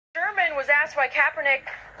was asked why Kaepernick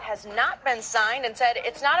has not been signed and said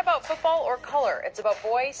it's not about football or color. It's about,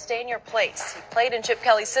 boy, stay in your place. He played in Chip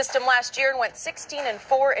Kelly's system last year and went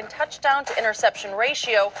 16-4 in touchdown to interception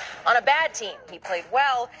ratio on a bad team. He played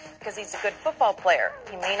well because he's a good football player.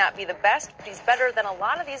 He may not be the best, but he's better than a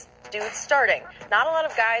lot of these dudes starting. Not a lot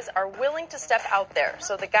of guys are willing to step out there,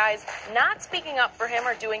 so the guys not speaking up for him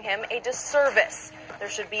are doing him a disservice. There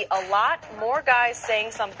should be a lot more guys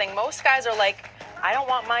saying something. Most guys are like, I don't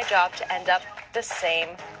want my job to end up the same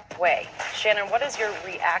way. Shannon, what is your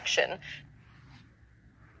reaction?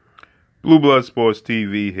 Blue Blood Sports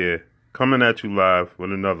TV here, coming at you live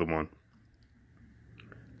with another one.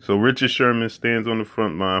 So Richard Sherman stands on the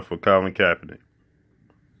front line for Colin Kaepernick.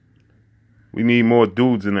 We need more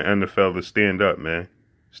dudes in the NFL to stand up, man.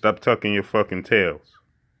 Stop tucking your fucking tails.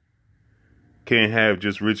 Can't have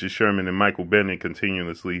just Richard Sherman and Michael Bennett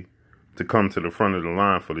continuously to come to the front of the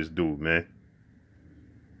line for this dude, man.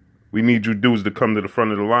 We need you dudes to come to the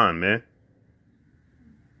front of the line, man.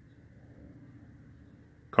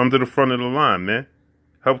 Come to the front of the line, man.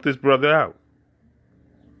 Help this brother out.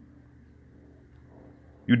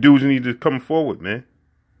 You dudes need to come forward, man.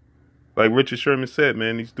 Like Richard Sherman said,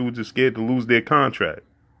 man, these dudes are scared to lose their contract.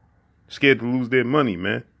 Scared to lose their money,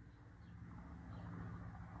 man.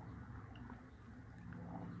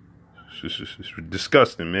 It's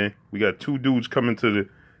disgusting, man. We got two dudes coming to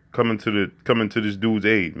this dude's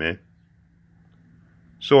aid, man.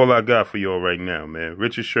 That's all I got for y'all right now, man.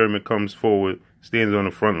 Richard Sherman comes forward, stands on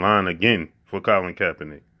the front line again for Colin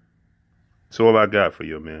Kaepernick. That's all I got for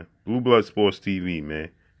you, man. Blue Blood Sports TV, man.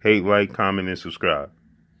 Hate, like, comment, and subscribe.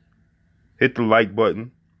 Hit the like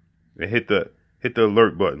button and hit the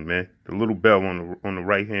alert button, man. The little bell on the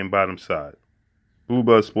right hand bottom side. Blue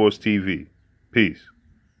Blood Sports TV. Peace.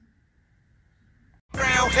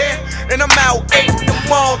 Around here, and I'm out 8 in the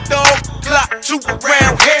mall, dog. Clock 2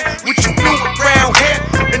 around here, what you do around here?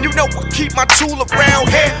 And you know I keep my tool around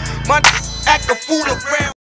here. My act a fool around.